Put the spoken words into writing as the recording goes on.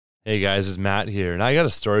Hey guys, it's Matt here, and I got a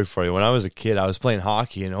story for you. When I was a kid, I was playing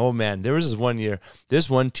hockey, and oh man, there was this one year, this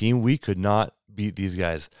one team, we could not beat these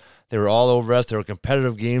guys. They were all over us. They were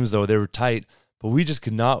competitive games, though. They were tight, but we just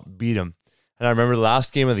could not beat them. And I remember the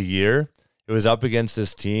last game of the year, it was up against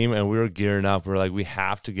this team, and we were gearing up. We were like, we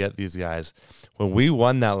have to get these guys. When we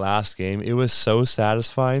won that last game, it was so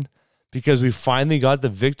satisfying because we finally got the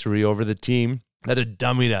victory over the team that had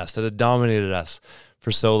dummied us, that had dominated us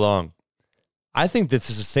for so long. I think this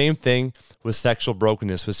is the same thing with sexual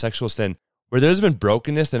brokenness, with sexual sin, where there's been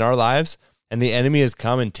brokenness in our lives and the enemy has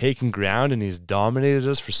come and taken ground and he's dominated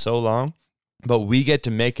us for so long, but we get to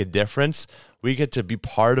make a difference. We get to be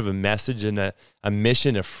part of a message and a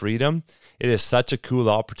mission of freedom. It is such a cool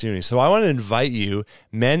opportunity. So I want to invite you,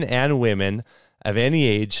 men and women of any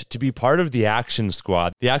age, to be part of the Action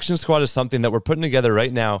Squad. The Action Squad is something that we're putting together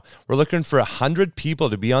right now. We're looking for 100 people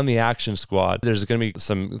to be on the Action Squad. There's going to be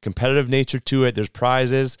some competitive nature to it. There's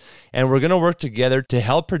prizes, and we're going to work together to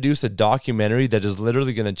help produce a documentary that is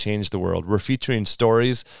literally going to change the world. We're featuring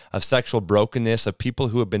stories of sexual brokenness, of people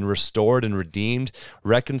who have been restored and redeemed,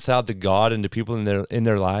 reconciled to God and to people in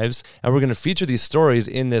their lives. And we're going to feature these stories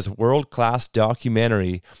in this world-class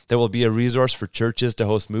documentary that will be a resource for churches to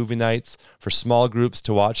host movie nights, for small groups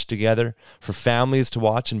to watch together, for families to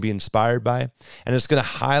watch and be inspired by. And it's going to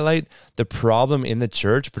highlight the problem in the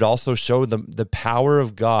church, but also show the power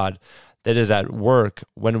of God that is at work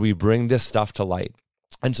when we bring this stuff to light.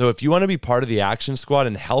 And so if you want to be part of the Action Squad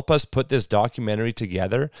and help us put this documentary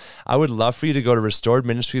together, I would love for you to go to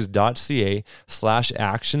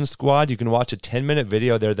restoredministries.ca/action squad. You can watch a 10-minute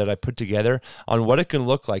video there that I put together on what it can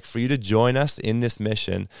look like for you to join us in this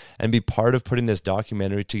mission and be part of putting this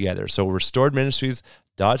documentary together. So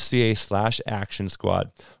restoredministries.ca/action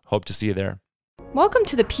squad. Hope to see you there. Welcome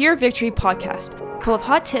to the Pure Victory Podcast, full of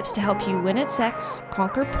hot tips to help you win at sex,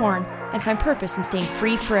 conquer porn, and find purpose in staying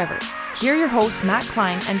free forever. Here are your hosts, Matt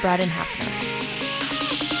Klein and Braden Hafner.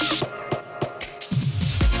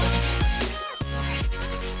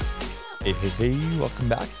 Hey, welcome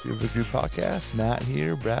back to the Victory Podcast. Matt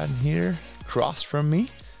here, Braden here, across from me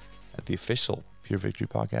at the official Pure Victory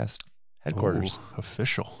Podcast headquarters. Oh,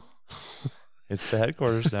 official. It's the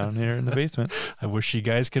headquarters down here in the basement. I wish you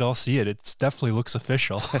guys could all see it. It definitely looks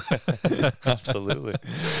official. Absolutely.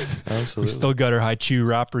 We still got our high chew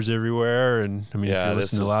wrappers everywhere. And I mean, if you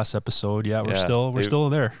listen to the last episode, we're still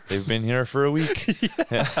in there. They've been here for a week.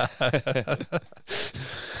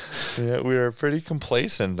 Yeah, we are pretty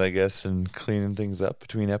complacent, I guess, in cleaning things up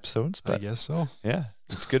between episodes. But I guess so. Yeah,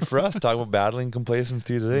 it's good for us to talk about battling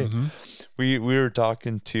complacency today. Mm-hmm. We were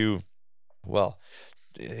talking to,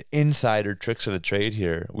 insider tricks of the trade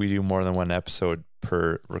here. We do more than one episode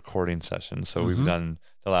per recording session, so we've done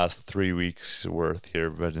the last 3 weeks worth here.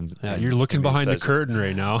 But you're looking behind the curtain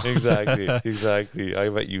right now. Exactly. I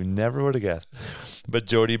bet you never would have guessed. But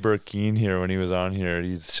Jody Burkeen here, when he was on here,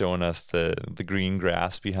 he's showing us the green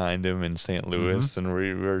grass behind him in St. Louis, and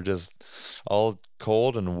we were just all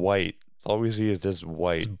cold and white. All we see is just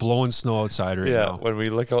white. It's blowing snow outside right now. Yeah, when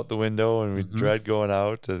we look out the window and we dread going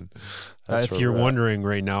out. And if you're wondering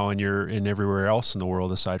right now, and you're in everywhere else in the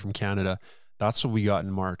world aside from Canada, that's what we got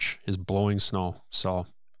in March, is blowing snow. So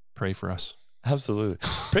pray for us. Absolutely.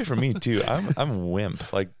 Pray for me too. I'm a wimp.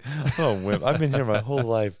 I'm a wimp. I've been here my whole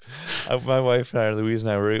life. My wife and I, Louise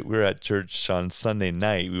and I, we were at church on Sunday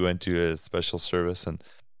night. We went to a special service, and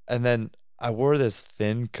then I wore this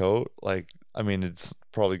thin coat. It's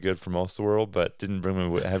probably good for most of the world, but didn't bring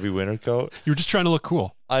my heavy winter coat. You were just trying to look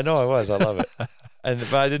cool. I know I was. I love it.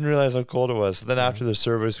 But I didn't realize how cold it was. So then after the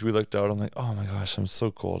service, we looked out. I'm like, oh my gosh, I'm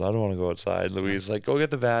so cold. I don't want to go outside. Louise is like, go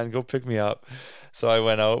get the van, go pick me up. So I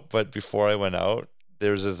went out. But before I went out,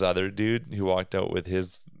 there was this other dude who walked out with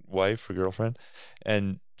his wife or girlfriend,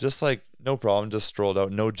 and just no problem, just strolled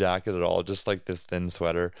out, no jacket at all, just this thin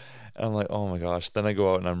sweater. And I'm like, oh my gosh. Then I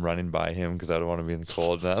go out and I'm running by him because I don't want to be in the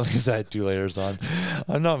cold. And at least I had 2 layers on.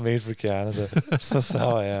 I'm not made for Canada. That's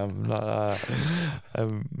how I am.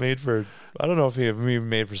 I'm made for, I don't know if I'm even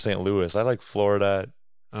made for St. Louis. I like Florida,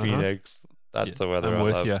 Phoenix. That's the weather I'm I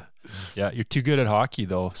with love. you. Yeah, you're too good at hockey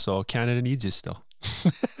though. So Canada needs you still.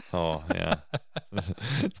 Oh, yeah.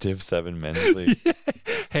 Div 7 men's league.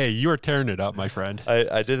 Hey, you are tearing it up, my friend.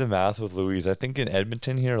 I did the math with Louise. I think in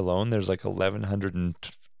Edmonton here alone, there's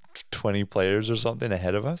 1,120 players or something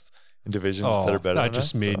ahead of us in divisions that are better than us. That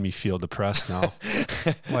just made me feel depressed now.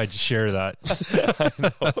 Why'd you share that?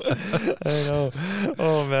 I know.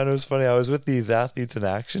 Oh, man, it was funny. I was with these Athletes in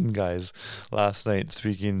Action guys last night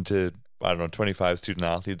speaking to, 25 student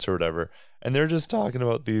athletes or whatever. And they're just talking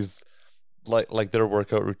about these, like their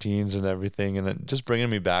workout routines and everything. And it just bringing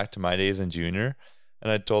me back to my days in junior.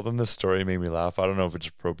 And I told them this story, it made me laugh. I don't know if it's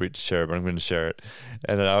appropriate to share, but I'm going to share it.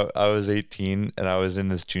 And then I was 18 and I was in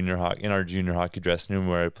this in our junior hockey dressing room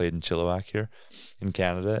where I played in Chilliwack here in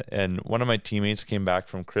Canada. And one of my teammates came back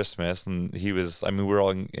from Christmas and he was, we were all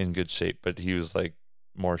in good shape, but he was like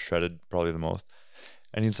more shredded, probably the most.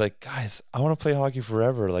 And he's like, guys, I want to play hockey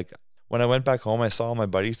forever. Like, when I went back home, I saw all my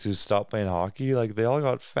buddies who stopped playing hockey. Like, they all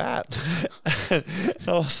got fat. And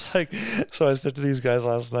I was like, so I said to these guys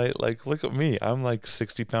last night, like, look at me. I'm like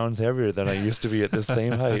 60 pounds heavier than I used to be at the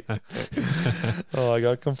same height. Oh, I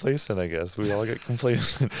got complacent, I guess. We all get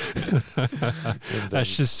complacent.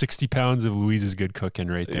 That's just 60 pounds of Louise's good cooking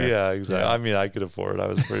right there. Yeah, exactly. Yeah. I mean, I could afford it. I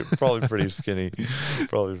was probably pretty skinny.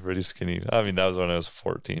 I mean, that was when I was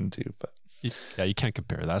 14 too, but. Yeah, you can't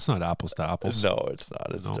compare. That's not apples to apples. No, it's not.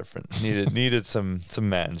 It's different. Needed some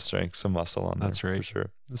man strength, some muscle on there. That's right. For sure.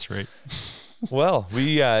 That's right. Well,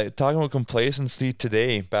 we talking about complacency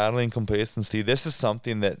today, battling complacency. This is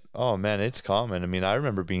something that, oh man, it's common. I mean, I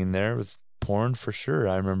remember being there with porn for sure.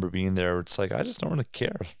 I remember being there where it's like, I just don't really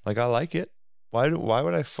care. Like, I like it. Why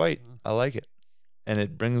would I fight? I like it. And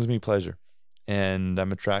it brings me pleasure. And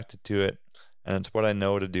I'm attracted to it. And it's what I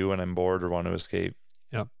know to do when I'm bored or want to escape.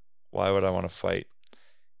 Yep. Why would I want to fight?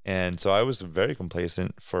 And so I was very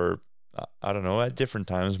complacent for, I don't know, at different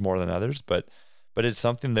times more than others, but it's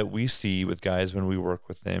something that we see with guys when we work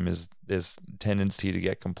with them is this tendency to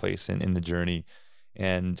get complacent in the journey.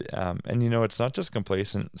 And you know, it's not just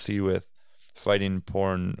complacency with fighting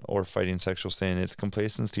porn or fighting sexual sin. It's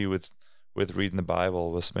complacency with reading the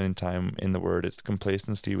Bible, with spending time in the Word. It's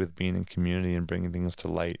complacency with being in community and bringing things to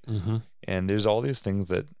light. Mm-hmm. And there's all these things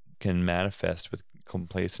that can manifest with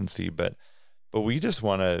complacency, but we just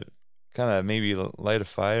want to kind of maybe light a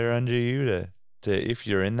fire under you to if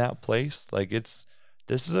you're in that place, like this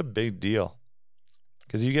is a big deal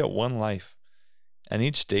because you get one life, and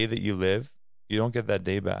each day that you live, you don't get that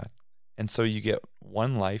day back. And so you get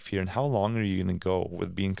one life here, and how long are you going to go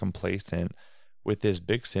with being complacent with this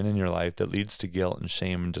big sin in your life that leads to guilt and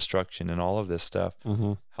shame and destruction and all of this stuff?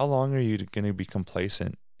 Mm-hmm. How long are you going to be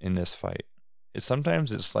complacent in this fight?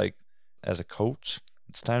 Sometimes it's like, as a coach,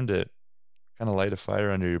 it's time to kind of light a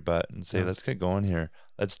fire under your butt and say, let's get going here.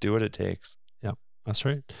 Let's do what it takes. Yeah, that's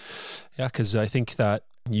right. Yeah, because I think that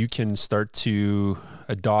you can start to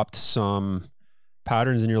adopt some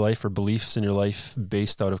patterns in your life or beliefs in your life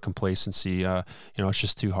based out of complacency. It's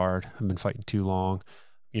just too hard. I've been fighting too long.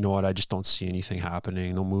 You know what? I just don't see anything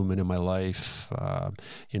happening, no movement in my life.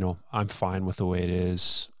 I'm fine with the way it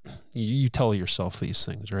is. You tell yourself these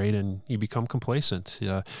things, right? And you become complacent.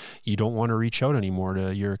 You don't want to reach out anymore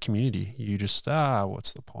to your community. You just,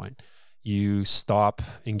 what's the point? You stop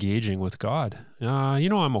engaging with God.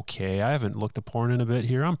 I'm okay. I haven't looked at porn in a bit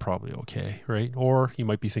here. I'm probably okay, right? Or you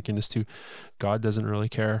might be thinking this too, God doesn't really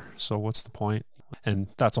care, so what's the point? And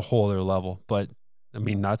that's a whole other level. But I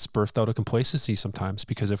mean, that's birthed out of complacency sometimes,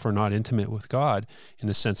 because if we're not intimate with God in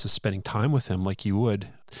the sense of spending time with Him like you would,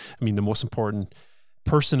 I mean, the most important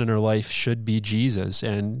person in our life should be Jesus.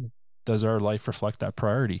 And does our life reflect that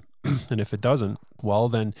priority? And if it doesn't, well,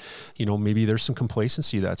 then, maybe there's some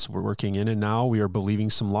complacency that's we're working in, and now we are believing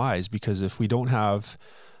some lies, because if we don't have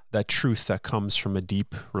that truth that comes from a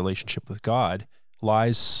deep relationship with God,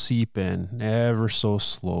 lies seep in ever so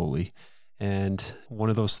slowly. And one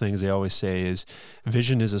of those things they always say is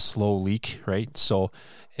vision is a slow leak, right? So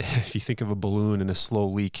if you think of a balloon and a slow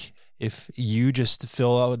leak, if you just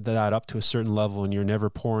fill out that up to a certain level and you're never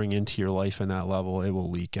pouring into your life in that level, it will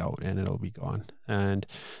leak out and it'll be gone. And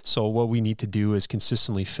so what we need to do is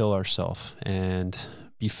consistently fill ourselves and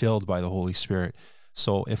be filled by the Holy Spirit.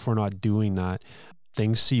 So if we're not doing that,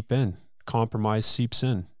 things seep in, compromise seeps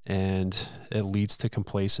in, and it leads to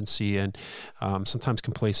complacency. And sometimes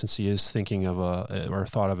complacency is thinking of or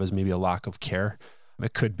thought of as maybe a lack of care.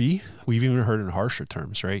 It could be. We've even heard in harsher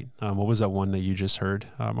terms, right? What was that one that you just heard?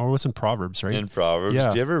 Or was in Proverbs, right? In Proverbs. Yeah.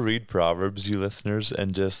 Do you ever read Proverbs, you listeners,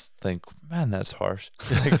 and just think, man, that's harsh?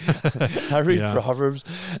 I read Proverbs.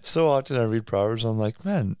 So often I read Proverbs, I'm like,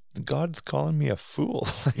 man, God's calling me a fool.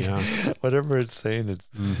 Whatever it's saying, it's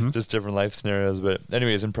just different life scenarios. But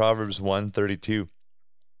anyways, in Proverbs 1:32,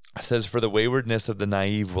 it says, for the waywardness of the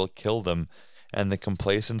naive will kill them, and the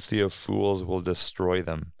complacency of fools will destroy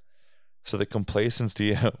them. So the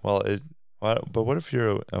complacency, but what if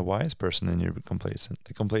you're a wise person and you're complacent?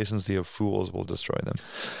 The complacency of fools will destroy them.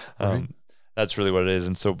 Right. That's really what it is.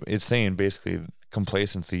 And so it's saying basically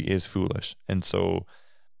complacency is foolish. And so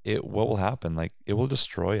what will happen? Like, it will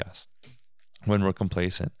destroy us when we're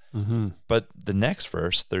complacent. Mm-hmm. But the next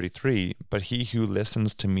verse, 33, but he who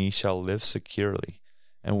listens to me shall live securely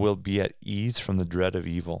and will be at ease from the dread of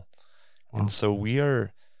evil. Wow. And so we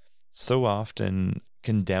are so often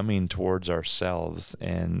condemning towards ourselves,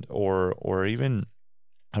 and or even,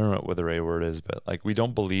 I don't know what the right word is, but like we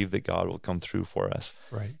don't believe that God will come through for us.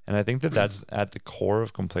 Right. And I think that that's at the core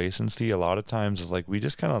of complacency. A lot of times is like we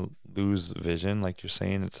just kind of lose vision. Like you're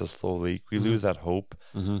saying, it's a slow leak. We lose that hope.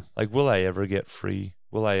 Like, will I ever get free?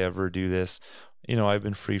 Will I ever do this? You know, I've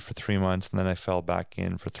been free for 3 months, and then I fell back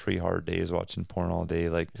in for 3 hard days watching porn all day.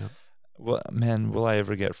 Like, well, man, will I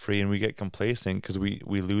ever get free? And we get complacent because we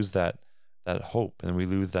lose that hope, and we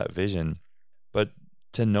lose that vision. But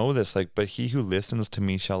to know this, like, but he who listens to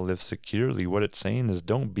me shall live securely. What it's saying is,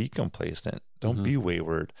 don't be complacent. Don't be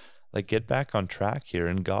wayward. Like, get back on track here.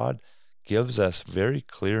 And God gives us very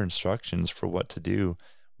clear instructions for what to do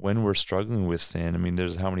when we're struggling with sin. I mean,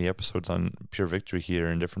 there's how many episodes on Pure Victory here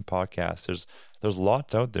and different podcasts. There's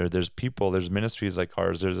lots out there. There's people, there's ministries like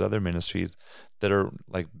ours. There's other ministries that are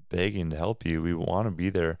like begging to help you. We want to be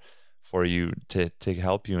there for you to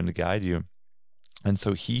help you and to guide you. And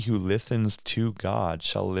so he who listens to God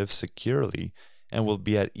shall live securely and will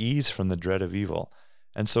be at ease from the dread of evil.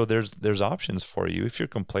 And so there's options for you. If you're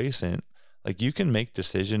complacent, like, you can make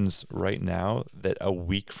decisions right now that a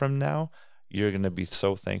week from now, you're going to be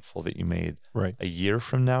so thankful that you made. Right. A year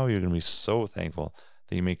from now, you're going to be so thankful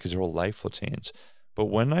that you made, because your whole life will change. But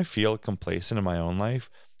when I feel complacent in my own life,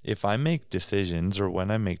 if I make decisions, or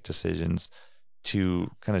when I make decisions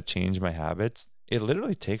to kind of change my habits, it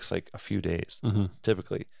literally takes like a few days,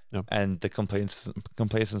 typically. Yep. And the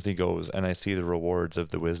complacency goes, and I see the rewards of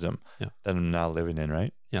the wisdom that I'm now living in,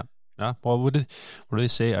 right? Yeah. Well, what do they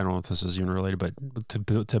say? I don't know if this is even related, but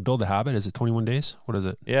to build a habit, is it 21 days? What is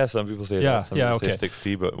it? Yeah, some people say that. Some people say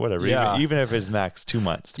 60, but whatever. Yeah. Even if it's max 2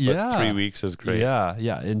 months, but 3 weeks is great.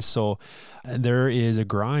 Yeah. And so there is a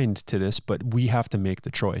grind to this, but we have to make the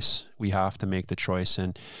choice.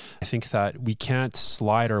 And I think that we can't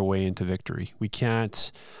slide our way into victory. We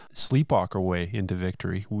can't sleepwalk our way into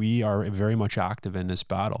victory. We are very much active in this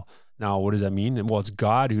battle. Now, what does that mean? Well, it's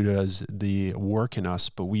God who does the work in us,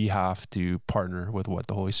 but we have to partner with what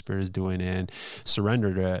the Holy Spirit is doing and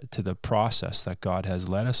surrender to the process that God has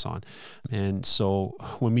led us on. And so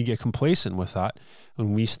when we get complacent with that,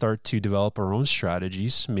 when we start to develop our own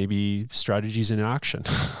strategies, maybe strategies in action,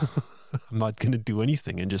 I'm not going to do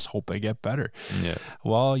anything and just hope I get better. Yeah.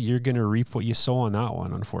 Well, you're going to reap what you sow on that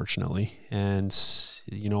one, unfortunately. And,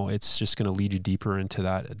 you know, it's just going to lead you deeper into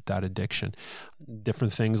that addiction.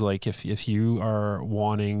 Different things, like if you are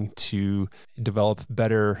wanting to develop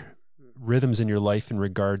better rhythms in your life in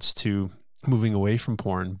regards to moving away from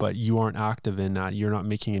porn, but you aren't active in that. You're not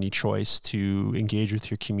making any choice to engage with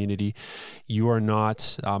your community. You are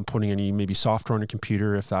not putting any maybe software on your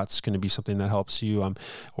computer, if that's going to be something that helps you,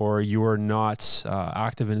 or you are not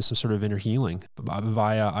active in some sort of inner healing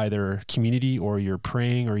via either community, or you're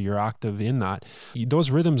praying, or you're active in that. Those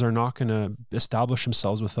rhythms are not going to establish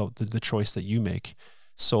themselves without the choice that you make.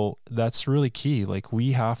 So that's really key. Like,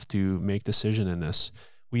 we have to make decision in this.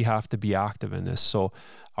 We have to be active in this. So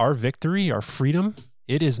our victory, our freedom,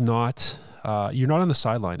 it is not, you're not on the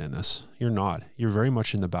sideline in this. You're not. You're very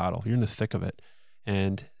much in the battle. You're in the thick of it.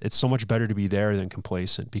 And it's so much better to be there than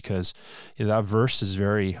complacent, because that verse is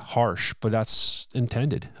very harsh, but that's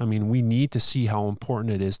intended. I mean, we need to see how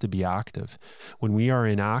important it is to be active. When we are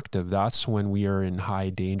inactive, that's when we are in high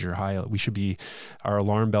danger. Our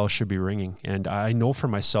alarm bell should be ringing. And I know for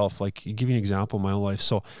myself, like, give you an example of my own life.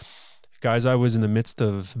 So, guys, I was in the midst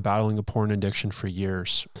of battling a porn addiction for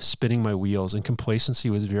years, spinning my wheels, and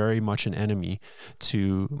complacency was very much an enemy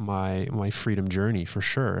to my freedom journey, for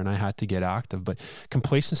sure. And I had to get active, but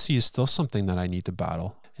complacency is still something that I need to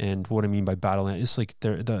battle. And what I mean by battling, it's like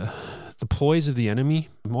the ploys of the enemy.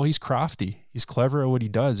 Well, he's crafty. He's clever at what he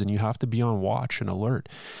does, and you have to be on watch and alert.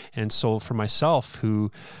 And so for myself, who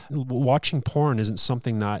watching porn isn't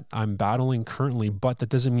something that I'm battling currently, but that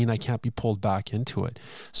doesn't mean I can't be pulled back into it.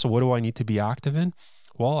 So what do I need to be active in?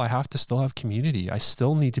 Well, I have to still have community. I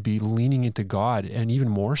still need to be leaning into God, and even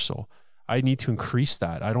more so, I need to increase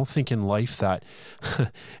that. I don't think in life that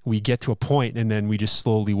we get to a point and then we just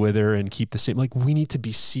slowly wither and keep the same. Like, we need to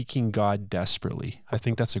be seeking God desperately. I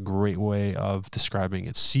think that's a great way of describing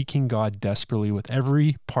it. Seeking God desperately with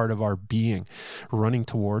every part of our being, running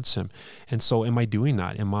towards Him. And so am I doing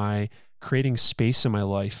that? Am I creating space in my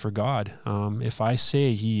life for God? If I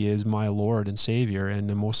say He is my Lord and Savior and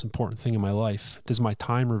the most important thing in my life, does my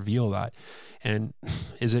time reveal that? And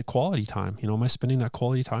is it quality time? You know, am I spending that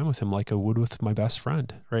quality time with Him like I would with my best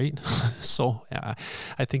friend, right? So yeah,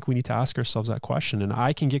 I think we need to ask ourselves that question. And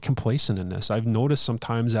I can get complacent in this. I've noticed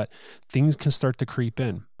sometimes that things can start to creep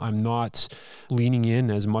in. I'm not leaning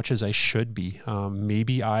in as much as I should be.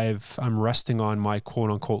 Maybe I'm resting on my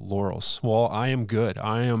quote unquote laurels. Well, I am good.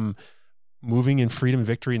 I am moving in freedom and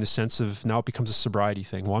victory in the sense of now it becomes a sobriety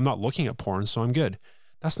thing. Well, I'm not looking at porn, so I'm good.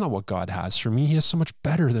 That's not what God has for me. He has so much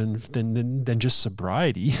better than just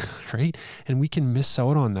sobriety, right? And we can miss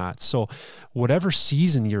out on that. So whatever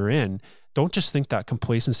season you're in, don't just think that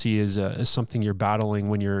complacency is something you're battling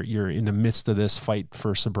when you're in the midst of this fight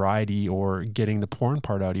for sobriety or getting the porn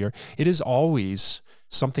part out of here. It is always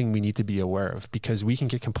something we need to be aware of, because we can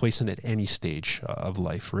get complacent at any stage of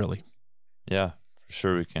life, really. Yeah, for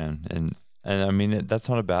sure we can. And I mean, that's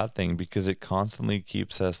not a bad thing, because it constantly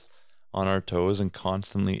keeps us on our toes and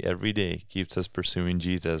constantly every day keeps us pursuing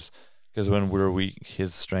Jesus. Because when we're weak,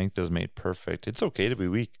 his strength is made perfect. It's okay to be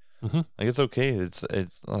weak. Mm-hmm. Like, it's okay. It's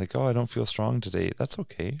like, oh, I don't feel strong today. That's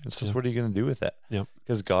okay. It's just, what are you going to do with it? Yeah.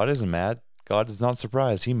 Because God isn't mad. God is not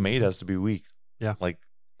surprised. He made us to be weak. Yeah. Like,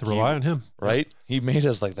 to rely on him. Right? He made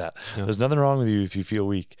us like that. Yeah. There's nothing wrong with you if you feel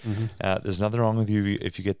weak. Mm-hmm. There's nothing wrong with you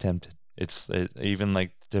if you get tempted. Even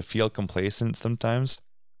like to feel complacent sometimes.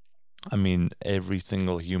 I mean, every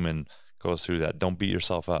single human goes through that. Don't beat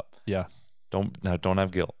yourself up. Yeah. Don't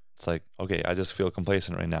have guilt. It's like, okay, I just feel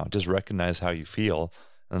complacent right now. Just recognize how you feel.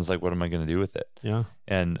 And it's like, what am I going to do with it? Yeah.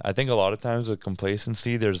 And I think a lot of times with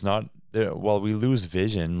complacency, while we lose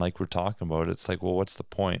vision, like we're talking about, it's like, well, what's the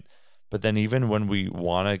point? But then even when we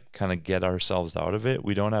want to kind of get ourselves out of it,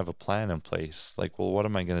 we don't have a plan in place. Like, well, what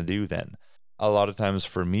am I going to do then? A lot of times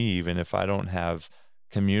for me, even if I don't have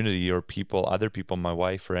community or people, other people, my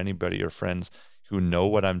wife or anybody or friends who know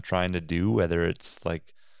what I'm trying to do, whether it's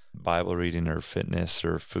like Bible reading or fitness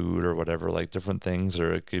or food or whatever, like different things,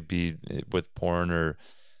 or it could be with porn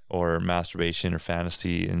or masturbation or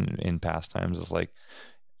fantasy in pastimes. It's like,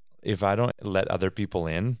 if I don't let other people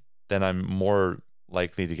in, then I'm more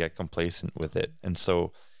likely to get complacent with it. And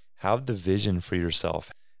so have the vision for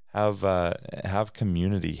yourself, have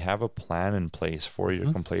community, have a plan in place for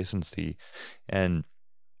your complacency. And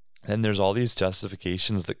then there's all these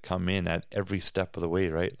justifications that come in at every step of the way,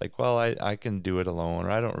 right? Like, well, I can do it alone,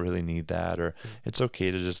 or I don't really need that, or it's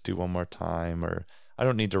okay to just do one more time, or I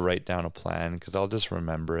don't need to write down a plan because I'll just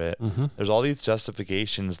remember it. There's all these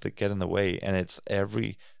justifications that get in the way, and it's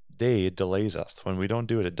every day it delays us. When we don't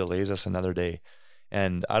do it, it delays us another day.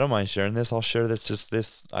 And I don't mind sharing this. I'll share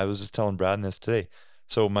this. I was just telling Brad this today.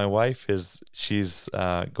 So my wife she's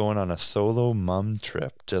going on a solo mom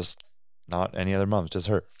trip, just not any other moms, just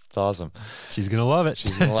her. It's awesome. She's going to love it.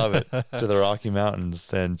 She's going to love it, to the Rocky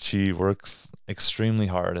Mountains. And she works extremely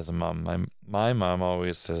hard as a mom. My mom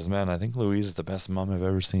always says, man, I think Louise is the best mom I've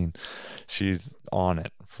ever seen. She's on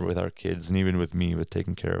it with our kids, and even with me, with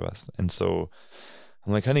taking care of us. And so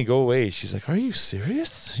I'm like, honey, go away. She's like, are you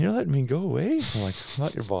serious? You're letting me go away? I'm like, I'm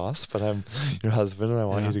not your boss, but I'm your husband, and I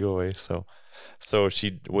want you to go away. So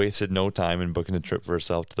she wasted no time in booking a trip for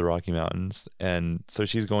herself to the Rocky Mountains. And so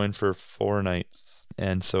she's going for 4 nights.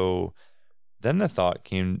 And so then the thought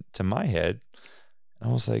came to my head, and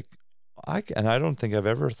I was like, I don't think I've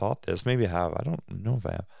ever thought this. Maybe I have. I don't know if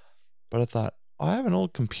I have. But I thought, I have an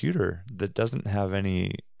old computer that doesn't have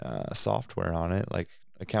any software on it, like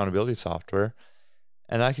accountability software.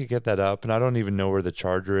 And I could get that up, and I don't even know where the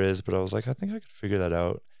charger is, but I was like, I think I could figure that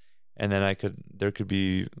out. And then I could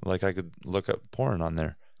look up porn on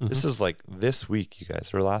there. This is like this week, you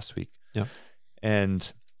guys, or last week. Yeah.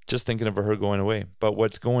 And just thinking of her going away. But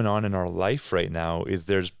what's going on in our life right now is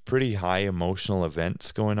there's pretty high emotional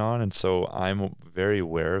events going on. And so I'm very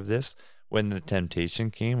aware of this. When the temptation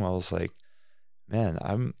came, I was like,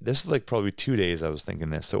 man, this is like probably 2 days I was thinking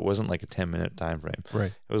this. So it wasn't like a 10-minute time frame.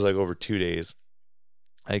 Right. It was like over 2 days.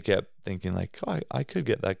 I kept thinking like, oh, I could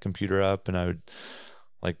get that computer up, and I would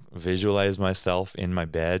like visualize myself in my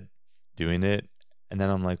bed doing it. And then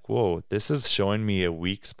I'm like, whoa, this is showing me a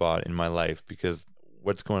weak spot in my life, because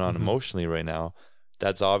what's going on emotionally right now,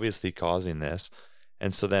 that's obviously causing this.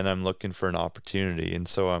 And so then I'm looking for an opportunity. And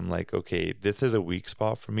so I'm like, okay, this is a weak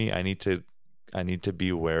spot for me. I need to be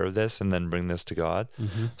aware of this and then bring this to God.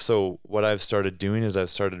 So what I've started doing is I've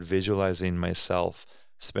started visualizing myself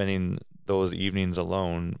spending those evenings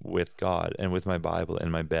alone with God and with my Bible in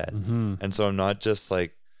my bed. And so I'm not just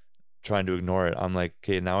like trying to ignore it. I'm like,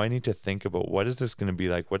 okay, now I need to think about, what is this going to be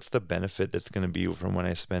like? What's the benefit that's going to be from when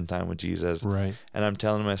I spend time with Jesus? Right. And I'm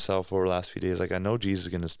telling myself over the last few days, like, I know Jesus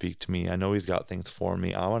is going to speak to me. I know he's got things for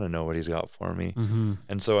me. I want to know what he's got for me.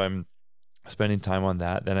 And so I'm spending time on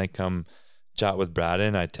that. Then I come chat with Brad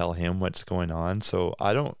and I tell him what's going on. So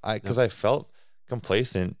because I felt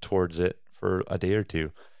complacent towards it for a day or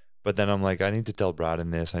two. But then I'm like, I need to tell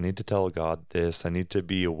Braden this. I need to tell God this. I need to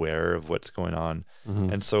be aware of what's going on.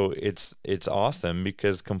 And so it's awesome,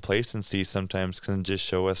 because complacency sometimes can just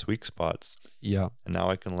show us weak spots. Yeah. And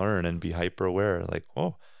now I can learn and be hyper aware. Like,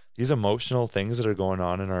 whoa, these emotional things that are going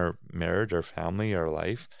on in our marriage, our family, our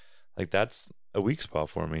life, like that's a weak spot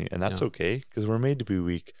for me. And that's okay, because we're made to be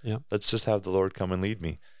weak. Yeah. Let's just have the Lord come and lead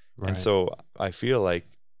me. Right. And so I feel like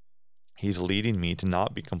he's leading me to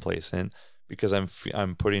not be complacent, because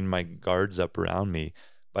I'm putting my guards up around me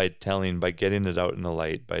by getting it out in the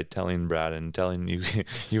light, by telling Brad and telling you,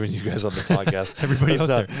 you and you guys on the podcast. Everybody out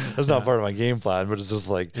there. That's not part of my game plan, but it's just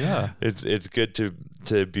like, it's good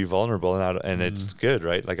to be vulnerable, and it's good,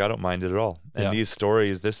 right? Like I don't mind it at all. And these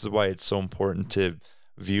stories, this is why it's so important to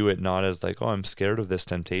view it not as like, oh, I'm scared of this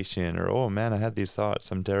temptation, or, oh man, I had these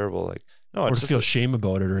thoughts, I'm terrible. Like, no, or it's to feel shame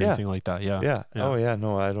about it or anything like that. Yeah. Oh yeah.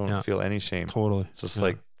 No, I don't feel any shame. Totally. It's just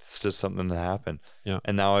like, it's just something that happened. Yeah.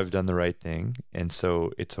 And now I've done the right thing. And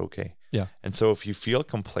so it's okay. Yeah. And so if you feel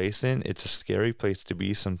complacent, it's a scary place to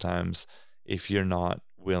be sometimes, if you're not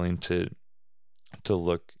willing to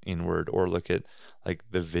look inward or look at like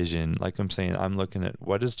the vision. Like I'm saying, I'm looking at,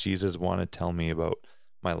 what does Jesus want to tell me about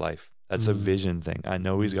my life? That's a vision thing. I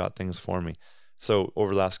know he's got things for me. So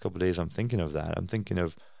over the last couple of days, I'm thinking of that. I'm thinking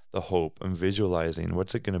of the hope. I'm visualizing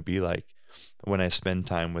what's it going to be like when I spend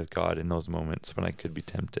time with God in those moments when I could be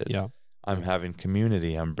tempted. Yeah. I'm having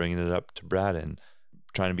community. I'm bringing it up to Braden,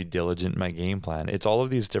 trying to be diligent in my game plan. It's all of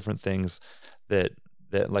these different things that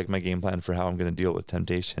like my game plan for how I'm going to deal with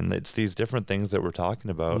temptation. It's these different things that we're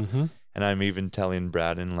talking about. And I'm even telling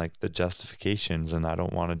Braden like the justifications, and I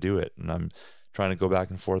don't want to do it. And I'm trying to go back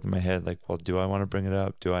and forth in my head, like, well, do I want to bring it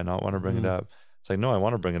up? Do I not want to bring it up? It's like, no, I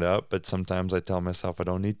want to bring it up, but sometimes I tell myself I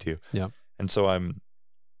don't need to. Yeah. And so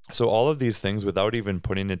all of these things, without even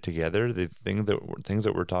putting it together, the things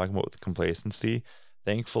that we're talking about with complacency,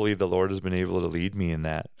 thankfully the Lord has been able to lead me in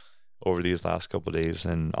that over these last couple of days,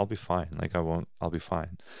 and I'll be fine. Like I'll be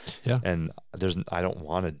fine. Yeah. And I don't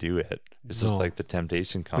want to do it. It's just like the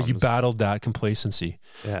temptation comes. But you battled that complacency.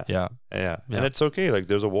 Yeah. And it's okay. Like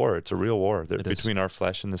there's a war. It's a real war between our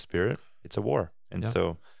flesh and the spirit. It's a war. And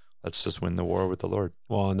so let's just win the war with the Lord.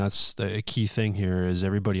 Well, and that's the key thing here is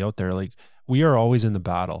everybody out there, like we are always in the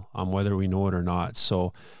battle, whether we know it or not.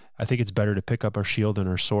 So I think it's better to pick up our shield and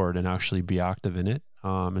our sword and actually be active in it,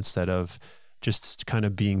 instead of just kind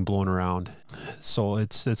of being blown around. So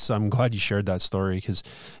I'm glad you shared that story, because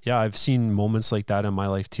I've seen moments like that in my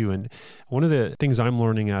life too. And one of the things I'm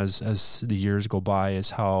learning as the years go by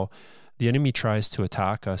is how the enemy tries to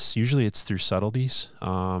attack us. Usually it's through subtleties.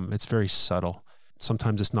 It's very subtle.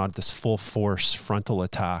 Sometimes it's not this full force frontal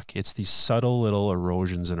attack. It's these subtle little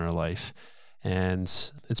erosions in our life. And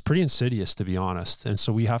it's pretty insidious, to be honest. And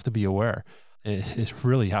so we have to be aware. It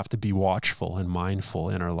really have to be watchful and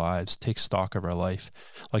mindful in our lives, take stock of our life.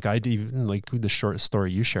 Like like the short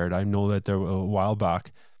story you shared, I know that a while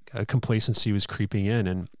back, complacency was creeping in,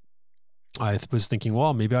 and I was thinking,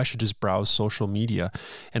 well, maybe I should just browse social media.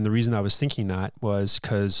 And the reason I was thinking that was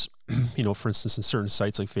because, for instance, in certain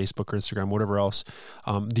sites like Facebook or Instagram, whatever else,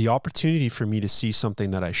 the opportunity for me to see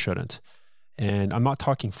something that I shouldn't. And I'm not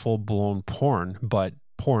talking full blown porn, but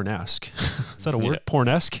porn-esque. Is that a word?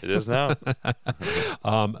 Porn-esque? It is now.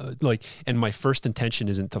 And my first intention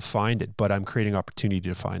isn't to find it, but I'm creating opportunity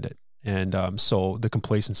to find it. And so the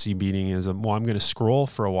complacency meaning is, I'm going to scroll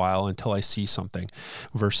for a while until I see something,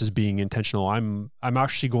 versus being intentional. I'm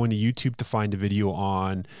actually going to YouTube to find a video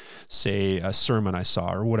on, say, a sermon I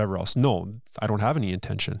saw or whatever else. No, I don't have any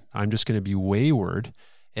intention. I'm just going to be wayward.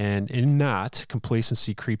 And in that,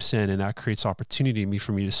 complacency creeps in, and that creates opportunity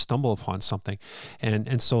for me to stumble upon something.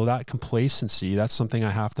 And so that complacency, that's something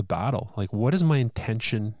I have to battle. Like, what is my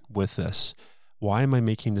intention with this? Why am I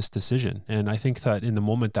making this decision? And I think that in the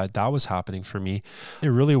moment that was happening for me, it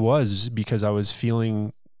really was because I was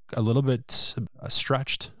feeling a little bit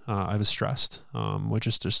stretched. I was stressed, which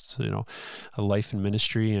is just, a life and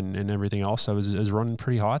ministry and everything else. I was running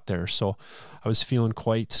pretty hot there. So I was feeling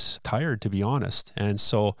quite tired, to be honest. And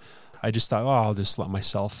so I just thought, I'll just let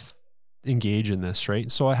myself engage in this,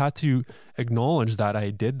 right? So I had to acknowledge that I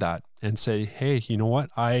did that and say, hey, you know what?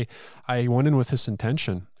 I went in with this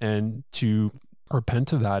intention, and to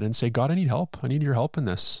repent of that and say, God, I need help. I need your help in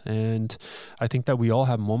this. And I think that we all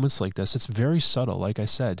have moments like this. It's very subtle. Like I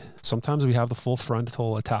said, sometimes we have the full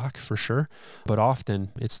frontal attack for sure, but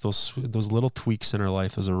often it's those little tweaks in our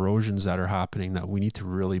life, those erosions that are happening that we need to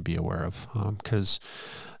really be aware of, because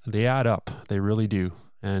they add up. They really do.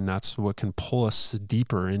 And that's what can pull us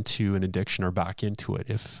deeper into an addiction or back into it,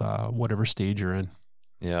 if whatever stage you're in.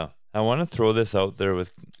 Yeah. I want to throw this out there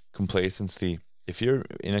with complacency. If you're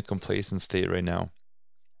in a complacent state right now,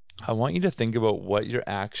 I want you to think about what you're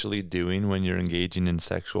actually doing when you're engaging in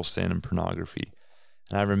sexual sin and pornography.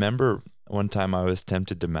 And I remember one time I was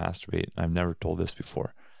tempted to masturbate. I've never told this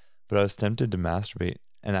before, but I was tempted to masturbate,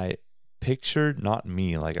 and pictured, not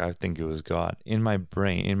me, like I think it was God. In my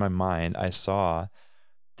brain, in my mind, I saw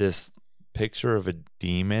this picture of a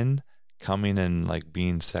demon coming and like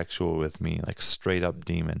being sexual with me, like straight up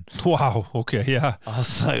demon. Wow. Okay. Yeah. I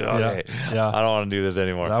was like, okay, Yeah. I don't want to do this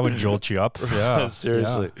anymore. That would jolt you up. Yeah.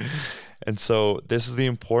 Seriously. Yeah. And so this is the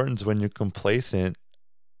importance when you're complacent,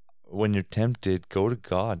 when you're tempted, go to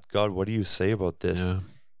God. God, what do you say about this? Yeah.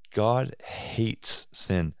 God hates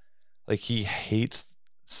sin. Like he hates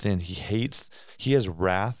sin. He has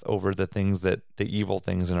wrath over the evil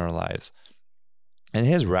things in our lives. And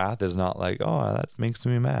his wrath is not like, oh, that makes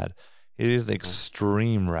me mad. It is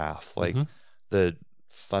extreme wrath. Like the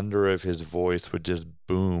thunder of his voice would just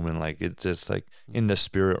boom, and like it's just like in the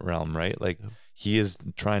spirit realm, right? Like he is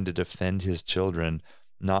trying to defend his children,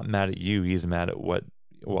 not mad at you. He's mad at what?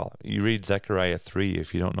 Well, you read Zechariah 3.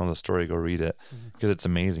 If you don't know the story, go read it because it's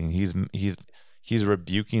amazing. He's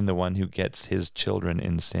rebuking the one who gets his children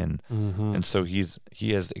in sin, and so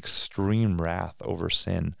he has extreme wrath over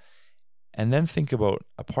sin. And then think about,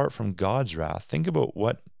 apart from God's wrath, think about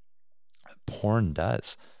what porn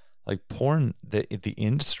does. Like porn, the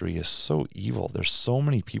industry is so evil. There's so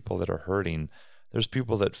many people that are hurting. There's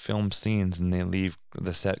people that film scenes and they leave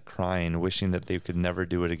the set crying, wishing that they could never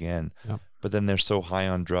do it again. Yep. But then they're so high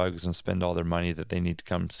on drugs and spend all their money that they need to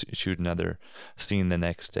come shoot another scene the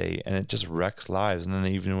next day. And it just wrecks lives. And then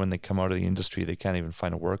even when they come out of the industry, they can't even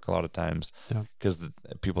find a work a lot of times because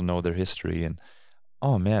people know their history. And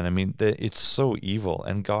oh man, I mean, it's so evil,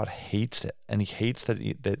 and God hates it. And he hates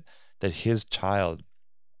that his child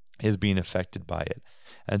is being affected by it.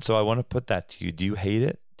 And so I want to put that to you. Do you hate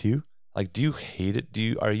it too? Like, do you hate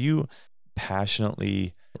it? Are you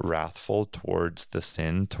passionately wrathful towards the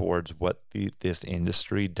sin, towards what this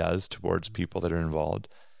industry does towards people that are involved,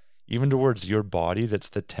 even towards your body that's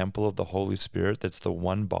the temple of the Holy Spirit, that's the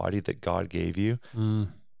one body that God gave you,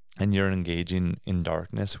 and you're engaging in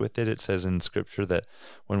darkness with it? It says in Scripture that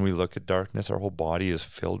when we look at darkness, our whole body is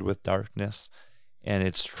filled with darkness. And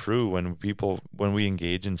it's true, when we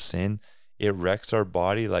engage in sin, it wrecks our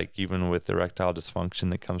body, like even with erectile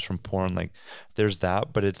dysfunction that comes from porn. Like there's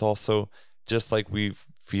that, but it's also just like we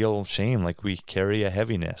feel shame, like we carry a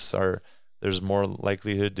heaviness, or there's more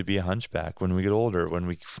likelihood to be a hunchback when we get older, when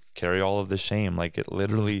we carry all of the shame. Like it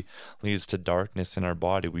literally leads to darkness in our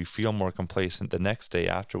body. We feel more complacent the next day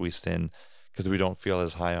after we sin because we don't feel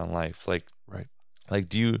as high on life. Like, right. Like,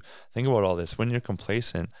 do you think about all this when you're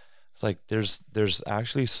complacent? It's like there's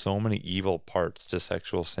actually so many evil parts to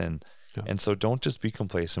sexual sin. Yeah. And so don't just be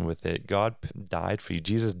complacent with it. God died for you.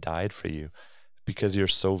 Jesus died for you because you're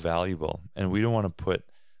so valuable. And we don't want to put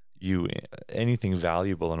anything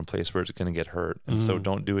valuable in a place where it's going to get hurt. And so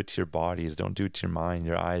don't do it to your bodies. Don't do it to your mind,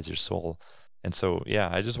 your eyes, your soul. And so, yeah,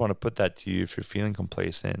 I just want to put that to you. If you're feeling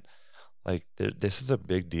complacent, like this is a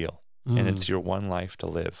big deal. And it's your one life to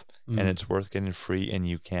live. And it's worth getting free, and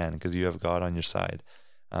you can, because you have God on your side.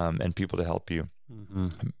 And people to help you,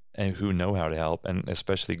 and who know how to help, and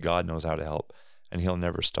especially God knows how to help, and he'll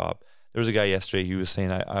never stop. There was a guy yesterday, he was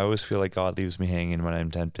saying, I always feel like God leaves me hanging when I'm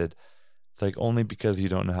tempted. It's like, only because you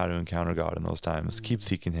don't know how to encounter God in those times. Keep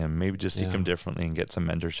seeking him. Maybe just seek him differently and get some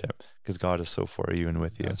mentorship, because God is so for you and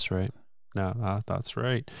with you. That's right. No, that's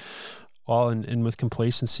right. Well, and with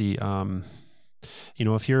complacency,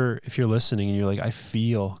 if you're listening and you're like, I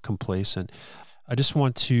feel complacent, I just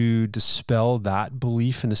want to dispel that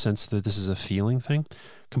belief in the sense that this is a feeling thing.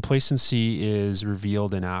 Complacency is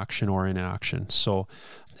revealed in action or inaction. So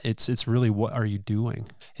it's really, what are you doing?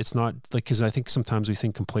 It's not like, because I think sometimes we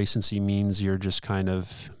think complacency means you're just kind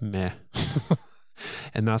of meh.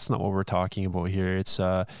 And that's not what we're talking about here. It's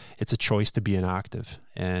a choice to be inactive,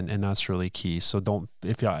 and that's really key. So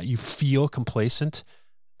if you feel complacent,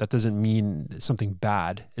 that doesn't mean something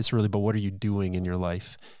bad. It's really about what are you doing in your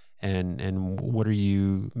life? And what are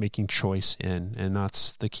you making choice in? And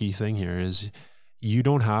that's the key thing here, is you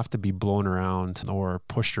don't have to be blown around or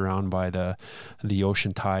pushed around by the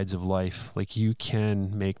ocean tides of life. Like, you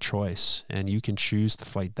can make choice, and you can choose to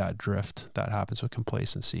fight that drift that happens with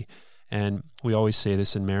complacency. And we always say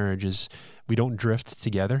this in marriage, is we don't drift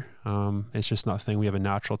together. It's just not a thing. We have a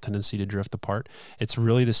natural tendency to drift apart. It's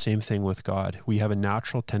really the same thing with God. We have a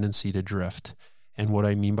natural tendency to drift. And what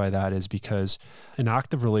I mean by that is because an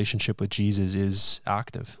active relationship with Jesus is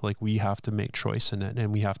active. Like, we have to make choice in it,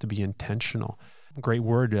 and we have to be intentional. A great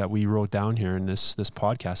word that we wrote down here in this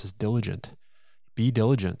podcast is diligent. Be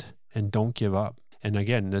diligent and don't give up. And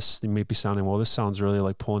again, this may be sounding, well, this sounds really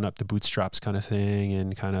like pulling up the bootstraps kind of thing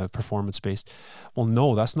and kind of performance based. Well,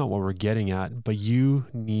 no, that's not what we're getting at, but you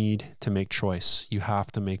need to make choice. You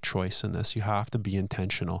have to make choice in this. You have to be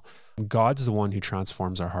intentional. God's the one who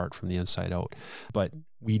transforms our heart from the inside out, but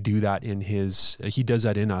we do that he does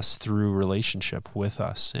that in us through relationship with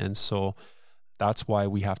us. And so that's why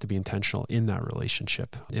we have to be intentional in that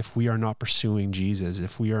relationship. If we are not pursuing Jesus,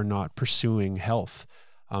 if we are not pursuing health,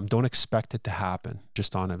 don't expect it to happen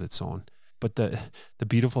just on of its own. But the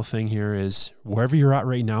beautiful thing here is wherever you're at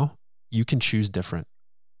right now, you can choose different.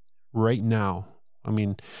 Right now, I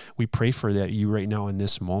mean, we pray for that you right now in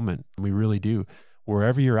this moment. We really do.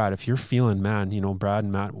 Wherever you're at, if you're feeling, man, Brad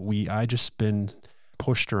and Matt, I just been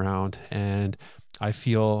pushed around and I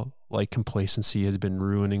feel like complacency has been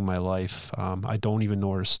ruining my life. I don't even know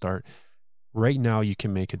where to start. Right now, you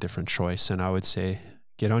can make a different choice. And I would say,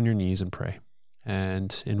 get on your knees and pray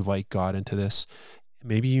and invite God into this.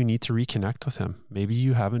 Maybe you need to reconnect with him. Maybe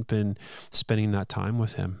you haven't been spending that time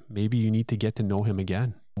with him. Maybe you need to get to know him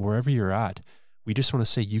again. Wherever you're at, we just want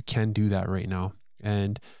to say you can do that right now.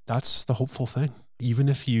 And that's the hopeful thing. Even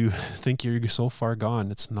if you think you're so far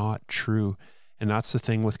gone, it's not true. And that's the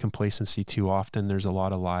thing with complacency too. Often there's a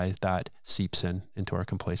lot of lies that seeps into our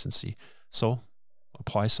complacency. So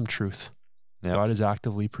apply some truth. Yep. God is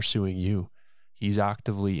actively pursuing you. He's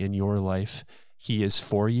actively in your life. He is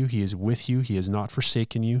for you. He is with you. He has not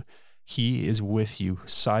forsaken you. He is with you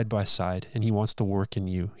side by side, and he wants to work in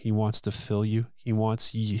you. He wants to fill you. He wants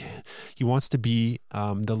to be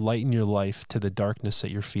the light in your life to the darkness that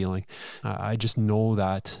you're feeling. I just know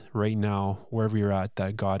that right now, wherever you're at,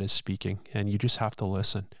 that God is speaking, and you just have to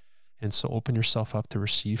listen. And so open yourself up to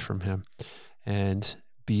receive from him and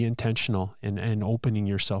be intentional in opening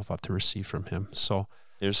yourself up to receive from him. So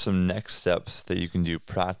there's some next steps that you can do,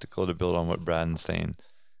 practical, to build on what Brandon's saying.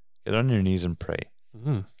 Get on your knees and pray.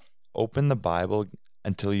 Mm-hmm. Open the Bible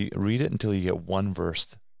until you read it until you get one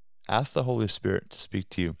verse. Ask the Holy Spirit to speak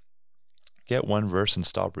to you. Get one verse and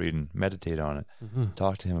stop reading. Meditate on it. Mm-hmm.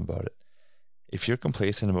 Talk to him about it. If you're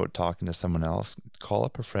complacent about talking to someone else, call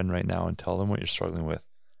up a friend right now and tell them what you're struggling with.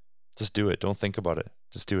 Just do it. Don't think about it.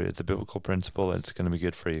 Just do it. It's a biblical principle and it's going to be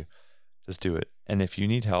good for you. Just do it. And if you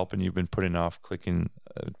need help and you've been putting off clicking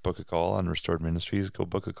book a call on Restored Ministries, go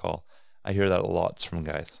book a call. I hear that lots from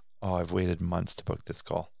guys. Oh, I've waited months to book this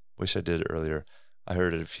call. Wish I did it earlier. I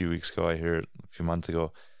heard it a few weeks ago. I heard it a few months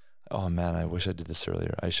ago. Oh man, I wish I did this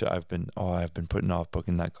earlier. I've been putting off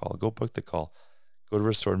booking that call. Go book the call. Go to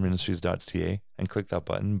restoredministries.ca and click that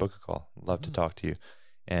button, book a call. Love to talk to you.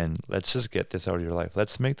 And let's just get this out of your life.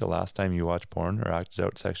 Let's make the last time you watch porn or acted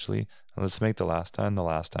out sexually, and let's make the last time the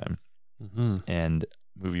last time. Mm-hmm. And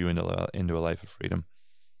move you into a life of freedom.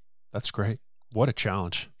 That's great. What a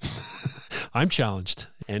challenge. I'm challenged,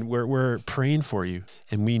 and we're praying for you,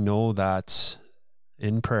 and we know that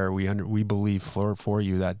in prayer we believe for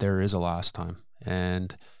you that there is a last time,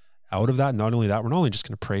 and out of that, not only that, we're not only just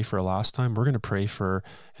going to pray for a last time, we're going to pray for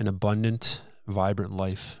an abundant, vibrant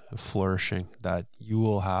life of flourishing that you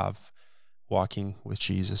will have walking with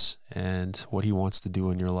Jesus, and what he wants to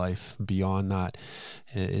do in your life beyond that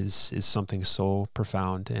is something so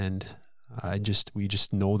profound. And we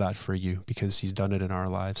just know that for you because he's done it in our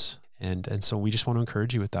lives. And so we just want to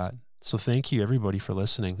encourage you with that. So thank you everybody for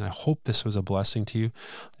listening. I hope this was a blessing to you,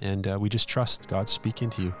 and we just trust God's speaking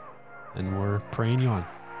to you, and we're praying you on.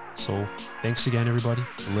 So thanks again, everybody,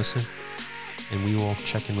 for listening, and we will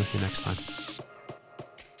check in with you next time.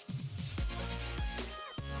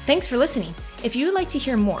 Thanks for listening. If you would like to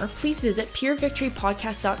hear more, please visit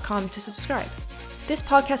purevictorypodcast.com to subscribe. This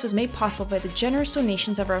podcast was made possible by the generous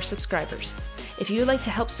donations of our subscribers. If you would like to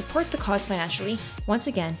help support the cause financially, once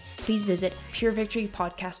again, please visit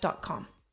purevictorypodcast.com.